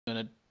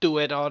Gonna do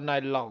it all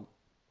night long.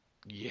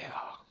 Yeah.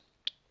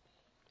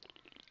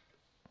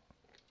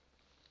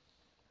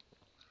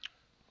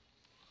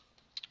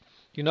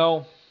 You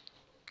know,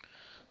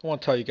 I want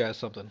to tell you guys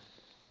something.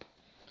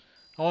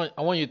 I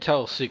want you to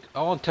tell a secret.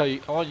 I want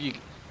you.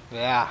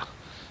 Yeah.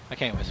 I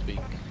can't even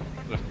speak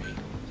with me.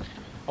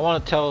 I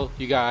want to tell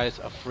you guys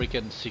a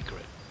freaking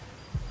secret.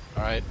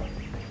 All right.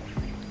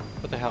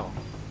 What the hell?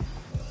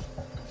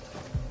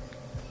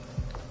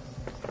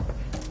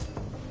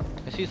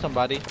 I see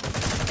somebody,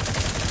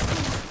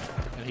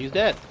 and he's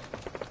dead.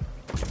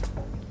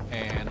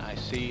 And I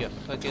see a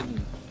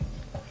fucking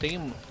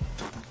thing.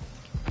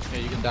 Yeah,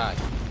 you can die.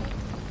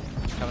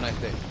 Have a nice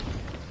day.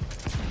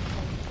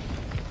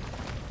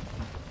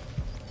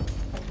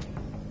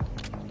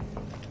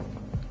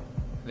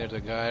 There's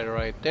a guy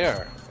right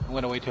there. I'm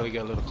gonna wait till he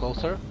get a little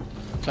closer,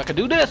 so I can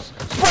do this.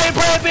 Spray,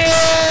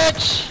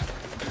 bitch!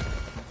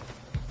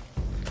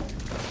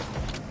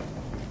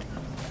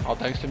 All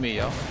thanks to me,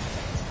 yo.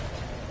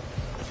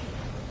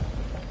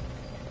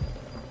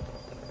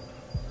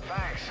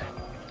 Thanks.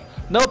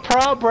 No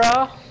problem,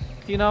 bro.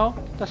 You know,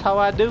 that's how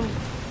I do.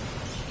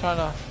 Trying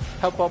to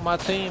help out my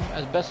team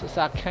as best as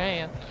I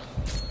can.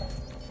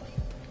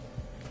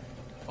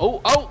 Oh,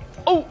 oh,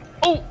 oh,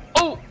 oh,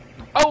 oh,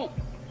 oh,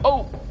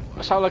 oh.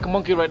 I sound like a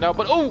monkey right now,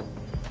 but oh,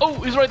 oh,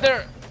 he's right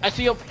there. I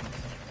see him.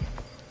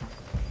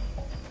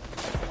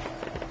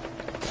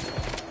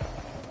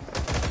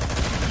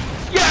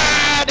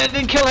 Yeah, that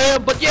didn't kill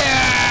him, but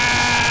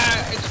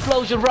yeah,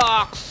 explosion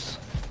rocks.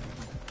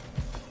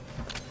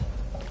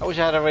 I wish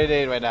I had a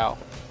grenade right now.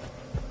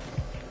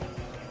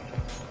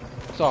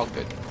 It's all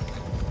good.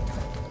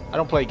 I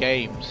don't play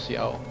games,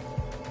 yo.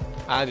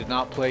 I did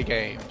not play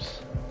games.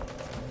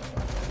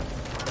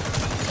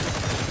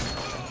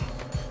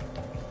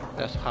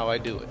 That's how I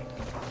do it.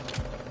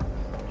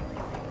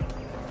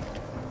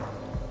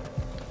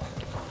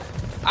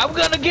 I'm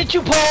gonna get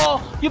you,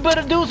 Paul! You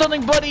better do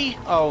something, buddy!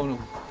 Oh,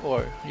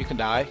 or you can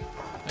die.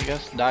 I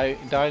guess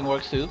dying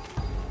works too.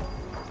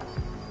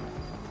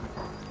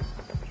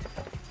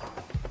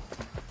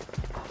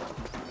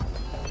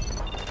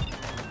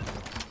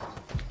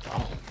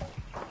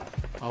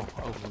 Oh,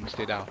 let me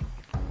stay down.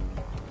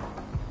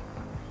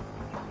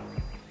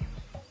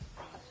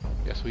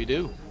 Yes, we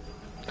do.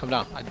 Come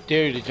down. I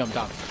dare you to jump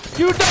down.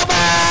 You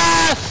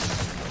dumbass!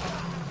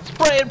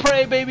 Spray and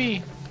pray,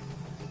 baby!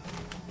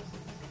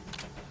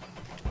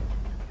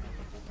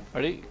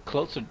 Are they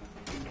close to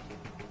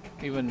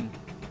even...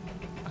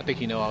 I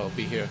think you know I'll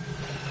be here.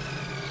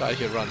 So I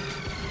should run.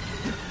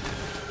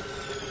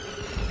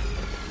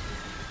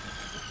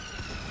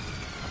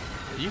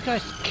 Are you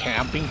guys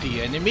camping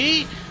the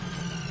enemy?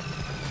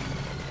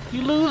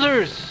 You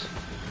losers!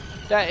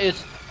 That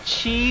is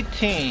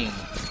cheating.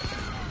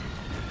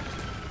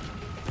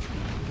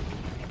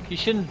 You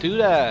shouldn't do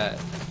that.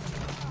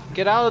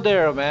 Get out of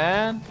there,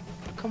 man.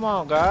 Come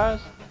on, guys.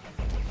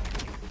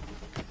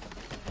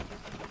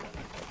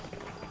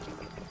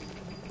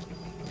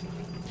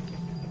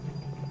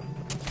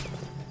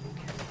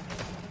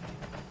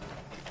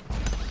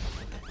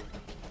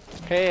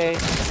 Hey.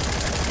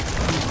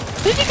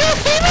 Did you guys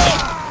see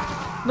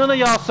me? None of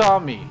y'all saw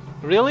me.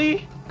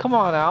 Really? Come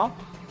on now.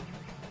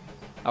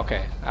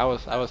 Okay, I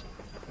was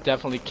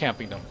definitely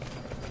camping them.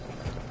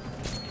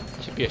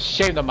 Should be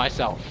ashamed of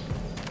myself.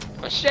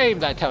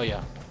 Ashamed, I tell ya.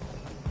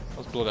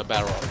 Let's blow that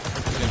barrel up.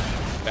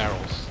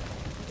 Barrels.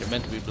 They're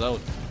meant to be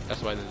blown.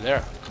 That's why they're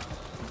there.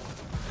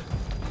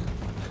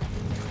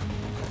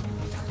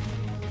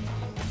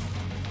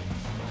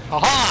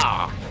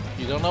 Aha!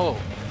 You don't know.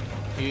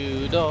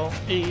 You don't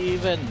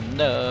even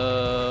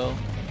know.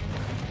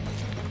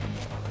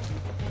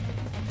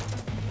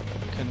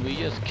 Can we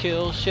just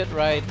kill shit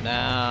right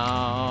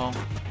now?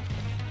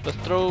 Let's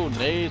throw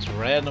nades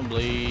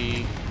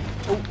randomly.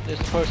 Oh,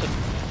 this person.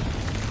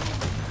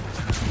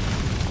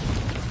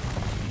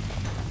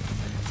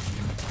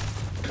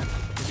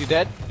 Is he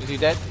dead? Is he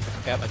dead?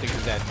 Yep, I think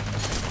he's dead.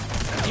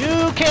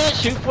 You can't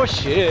shoot for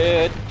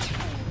shit.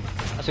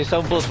 I say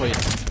some bullets for you.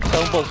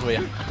 Some bullets for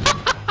you.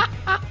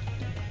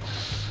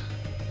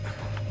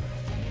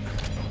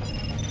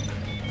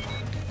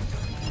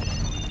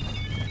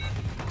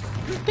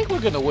 I think we're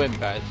gonna win,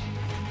 guys.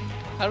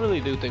 I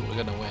really do think we're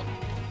gonna win.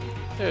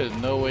 There is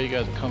no way you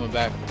guys are coming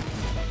back.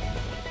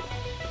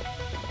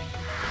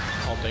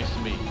 All thanks to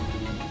me.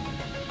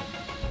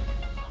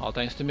 All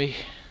thanks to me.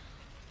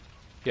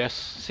 Yes,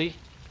 see?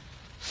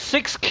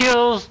 6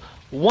 kills,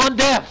 1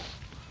 death.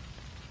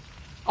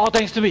 All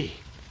thanks to me.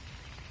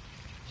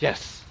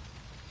 Yes.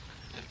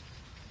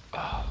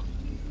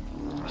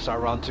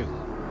 Start round 2.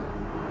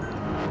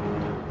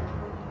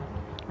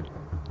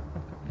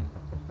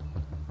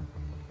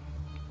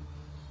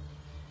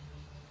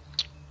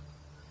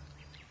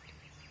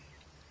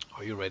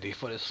 Are you ready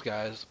for this,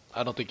 guys?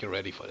 I don't think you're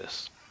ready for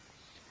this.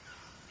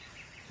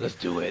 Let's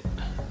do it.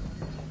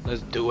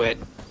 Let's do it.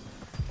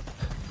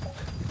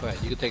 Go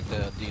ahead, you can take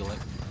the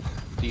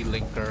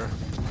D-linker.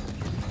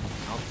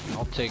 I'll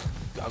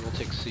go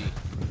take C.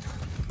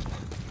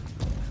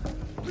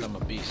 I'm a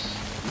beast.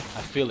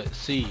 I feel it.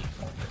 C.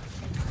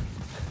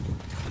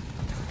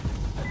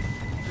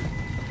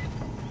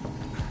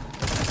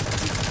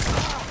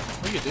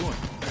 are you doing?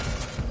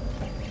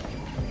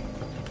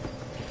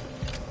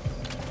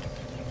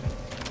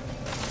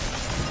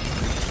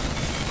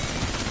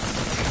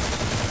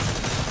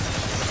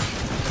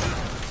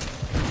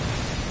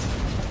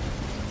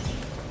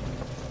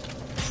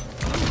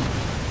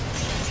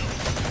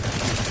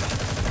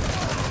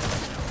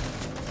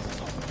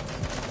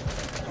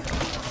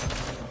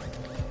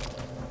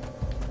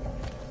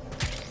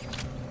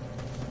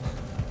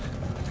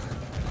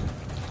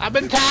 I've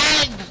been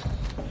tagged!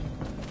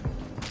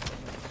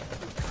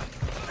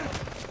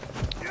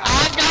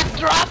 I got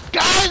dropped,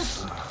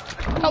 guys!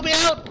 Help me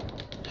out!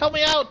 Help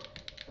me out!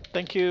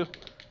 Thank you.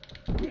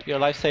 You're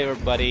a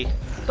lifesaver, buddy.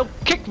 Don't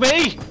kick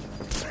me!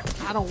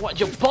 I don't want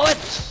your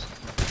bullets!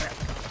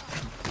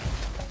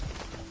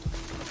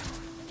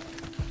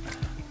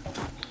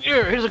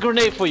 Here's a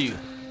grenade for you.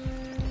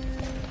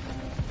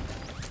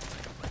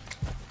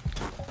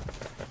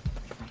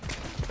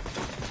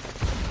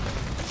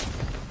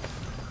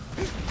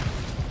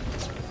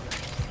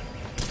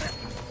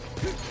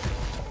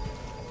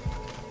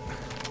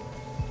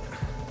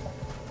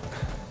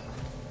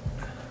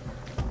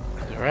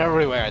 They're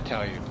everywhere, I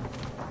tell you.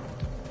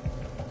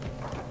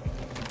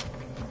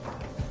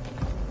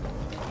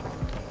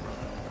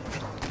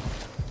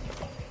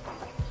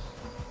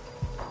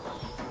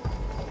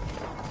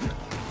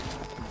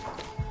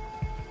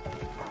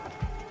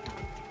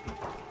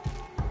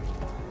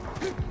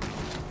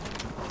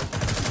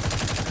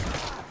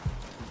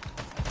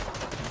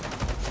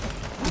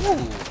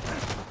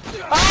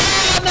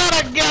 Ah,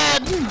 not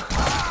again!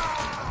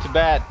 Too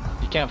bad.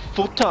 You can't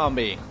Fulton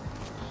me,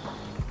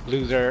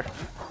 loser.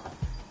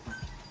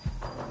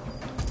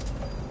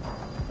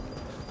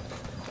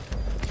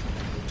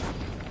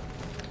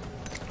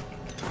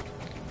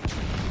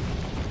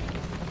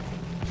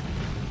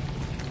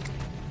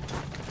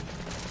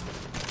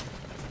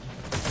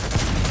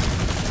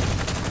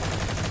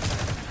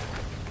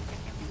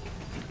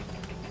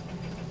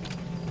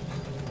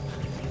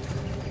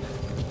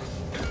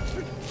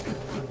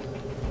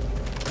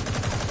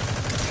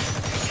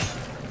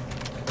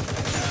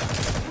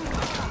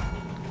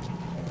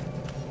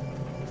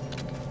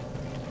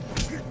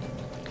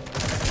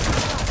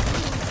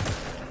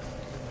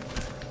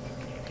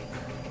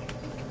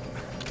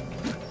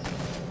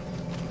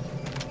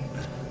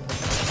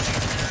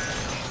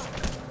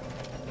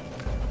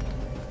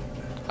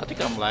 I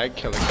think I'm lag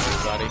killing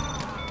everybody.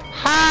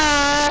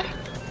 Hi!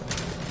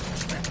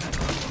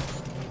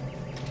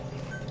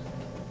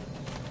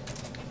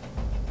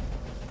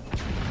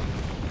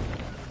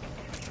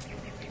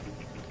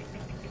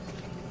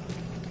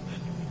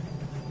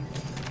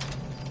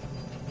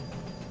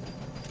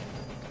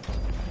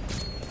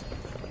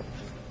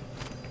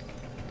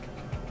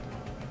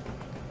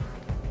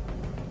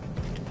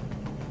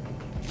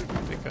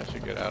 I think I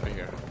should get out of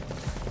here.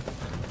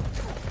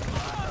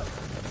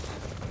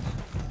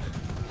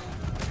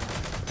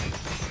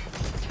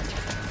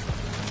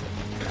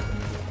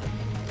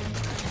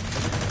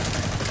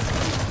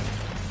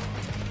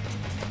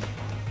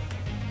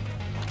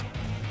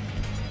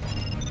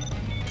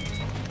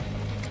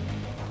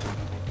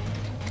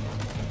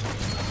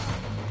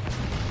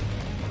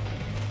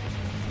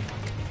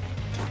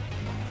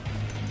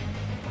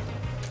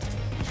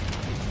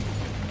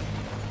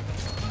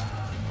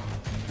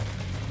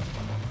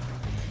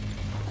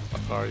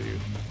 Are you?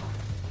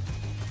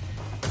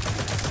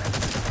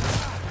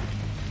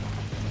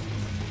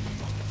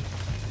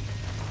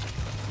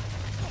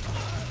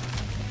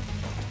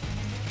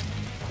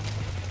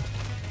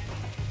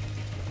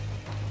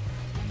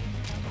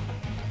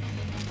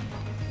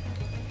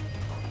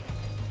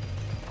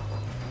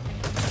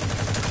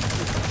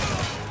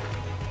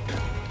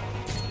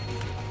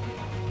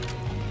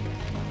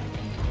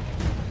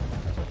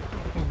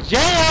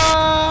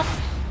 Yeah!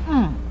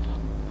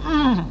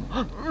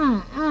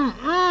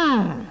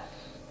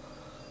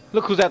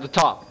 Look who's at the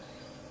top.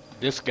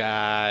 This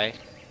guy.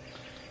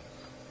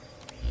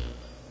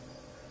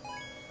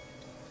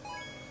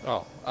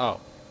 Oh.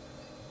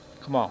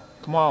 Come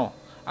on.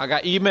 I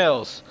got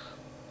emails.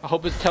 I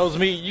hope it tells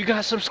me you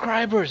got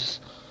subscribers.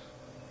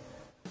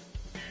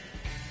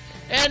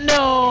 And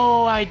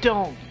no, I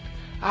don't.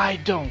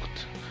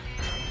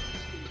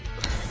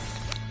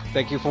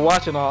 Thank you for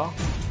watching, all.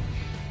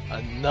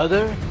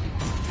 Another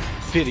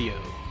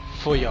video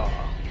for y'all.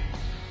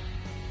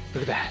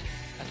 Look at that.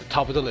 At the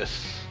top of the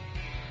list.